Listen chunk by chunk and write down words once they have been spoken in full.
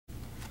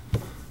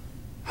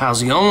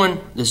How's it going?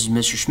 This is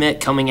Mr. Schmidt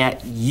coming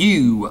at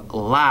you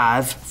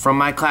live from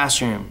my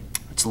classroom.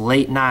 It's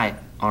late night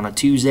on a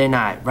Tuesday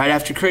night, right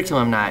after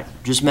curriculum night.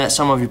 Just met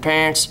some of your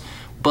parents,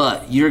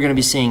 but you're going to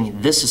be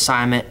seeing this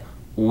assignment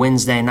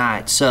Wednesday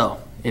night. So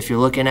if you're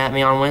looking at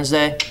me on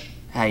Wednesday,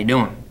 how you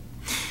doing?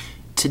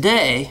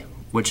 Today,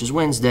 which is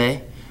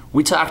Wednesday,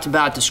 we talked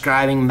about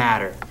describing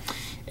matter.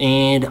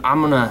 And I'm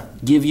going to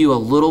give you a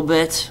little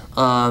bit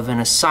of an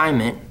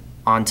assignment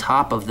on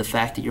top of the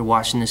fact that you're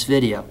watching this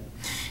video.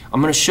 I'm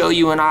going to show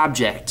you an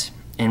object,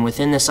 and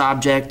within this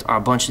object are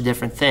a bunch of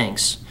different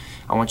things.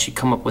 I want you to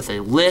come up with a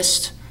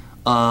list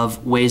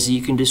of ways that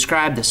you can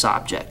describe this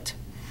object.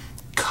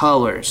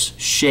 Colors,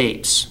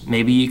 shapes,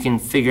 maybe you can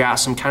figure out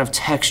some kind of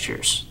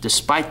textures.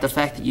 Despite the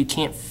fact that you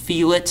can't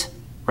feel it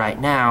right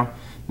now,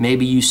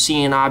 maybe you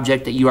see an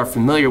object that you are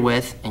familiar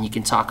with and you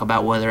can talk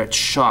about whether it's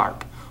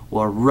sharp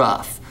or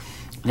rough,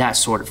 that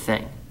sort of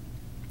thing.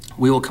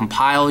 We will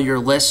compile your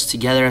lists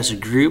together as a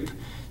group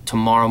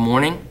tomorrow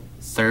morning,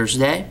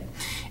 Thursday,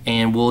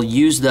 and we'll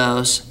use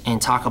those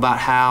and talk about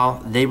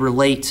how they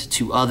relate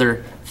to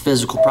other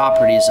physical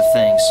properties of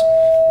things.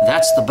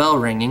 That's the bell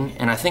ringing,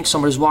 and I think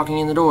somebody's walking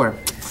in the door.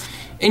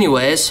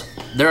 Anyways,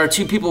 there are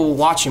two people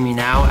watching me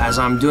now as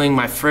I'm doing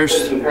my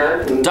first.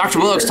 Dr.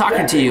 Willock's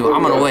talking to you.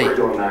 I'm gonna wait.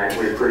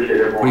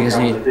 What do you guys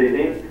need?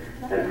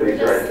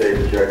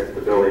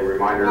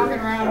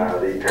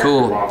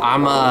 Cool.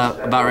 I'm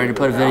about ready to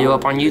put a video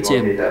up on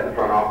YouTube.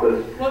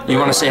 You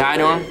want to say hi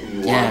to him?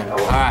 Yeah. All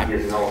right.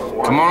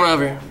 Come on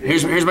over.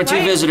 Here's my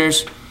two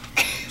visitors.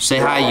 Say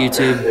hi,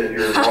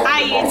 YouTube.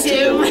 Hi,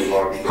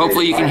 YouTube.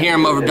 Hopefully you can hear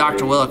him over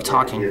Dr. Willock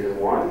talking. We're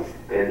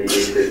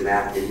gonna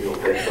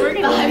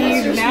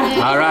have you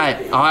now. All right.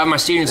 I'll have my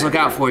students look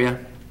out for you.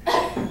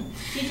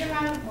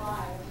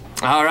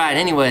 All right,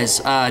 anyways,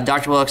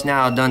 Dr. Willock's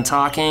now done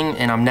talking,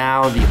 and I'm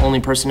now the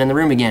only person in the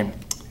room again.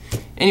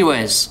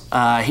 Anyways,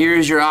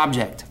 here's your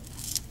object,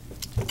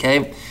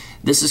 okay?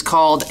 This is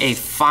called a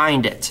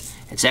Find It.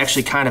 It's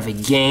actually kind of a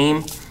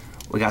game.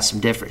 We got some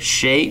different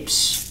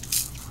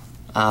shapes,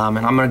 and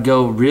I'm gonna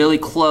go really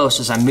close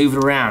as I move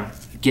it around.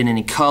 Get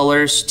any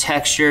colors,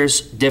 textures,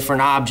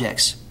 different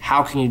objects.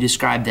 How can you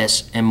describe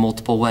this in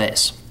multiple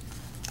ways?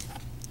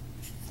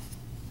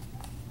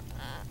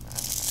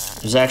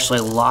 There's actually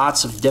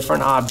lots of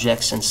different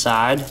objects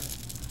inside,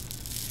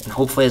 and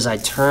hopefully as I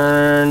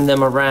turn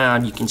them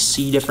around you can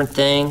see different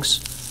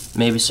things,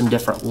 maybe some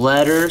different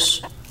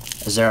letters,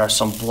 as there are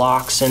some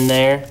blocks in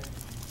there.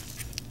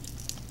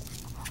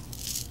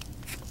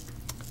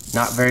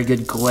 Not very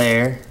good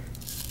glare.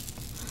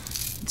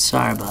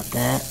 Sorry about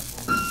that.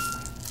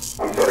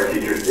 I'm sorry,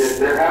 teachers. If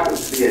there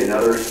happens to be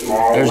another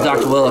small. There's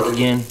Dr. Willock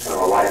again. Kind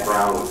of a light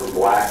brown with some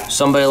black.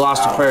 Somebody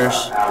lost a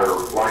purse. Outer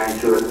line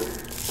to it.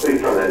 Please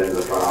throw that into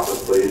the front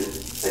office, please.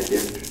 Thank you.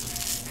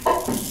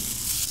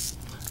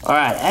 All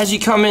right, as you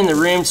come in the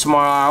room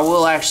tomorrow, I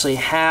will actually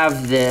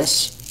have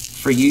this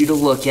for you to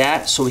look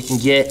at so we can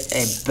get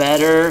a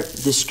better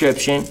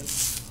description.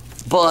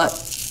 But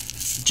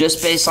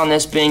just based on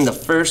this being the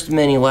first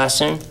mini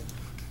lesson,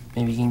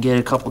 maybe you can get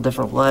a couple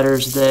different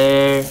letters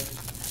there,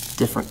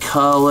 different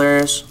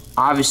colors.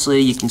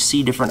 Obviously, you can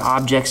see different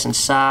objects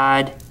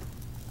inside.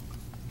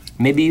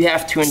 Maybe you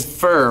have to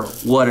infer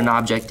what an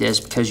object is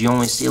because you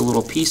only see a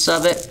little piece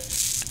of it.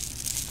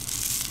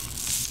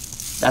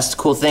 That's the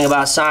cool thing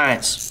about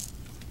science.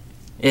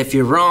 If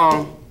you're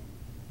wrong,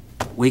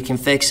 we can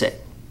fix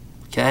it,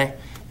 okay?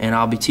 And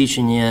I'll be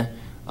teaching you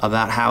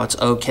about how it's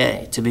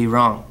okay to be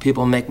wrong.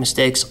 People make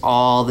mistakes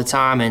all the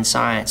time in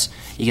science.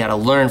 You gotta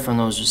learn from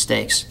those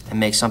mistakes and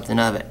make something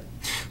of it.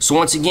 So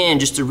once again,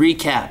 just to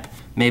recap,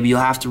 maybe you'll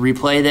have to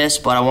replay this,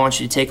 but I want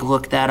you to take a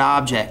look at that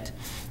object.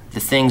 The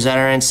things that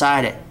are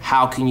inside it.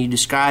 How can you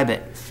describe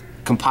it?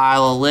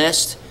 Compile a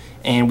list,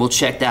 and we'll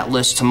check that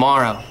list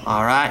tomorrow,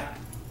 all right?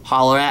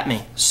 Holler at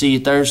me. See you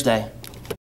Thursday.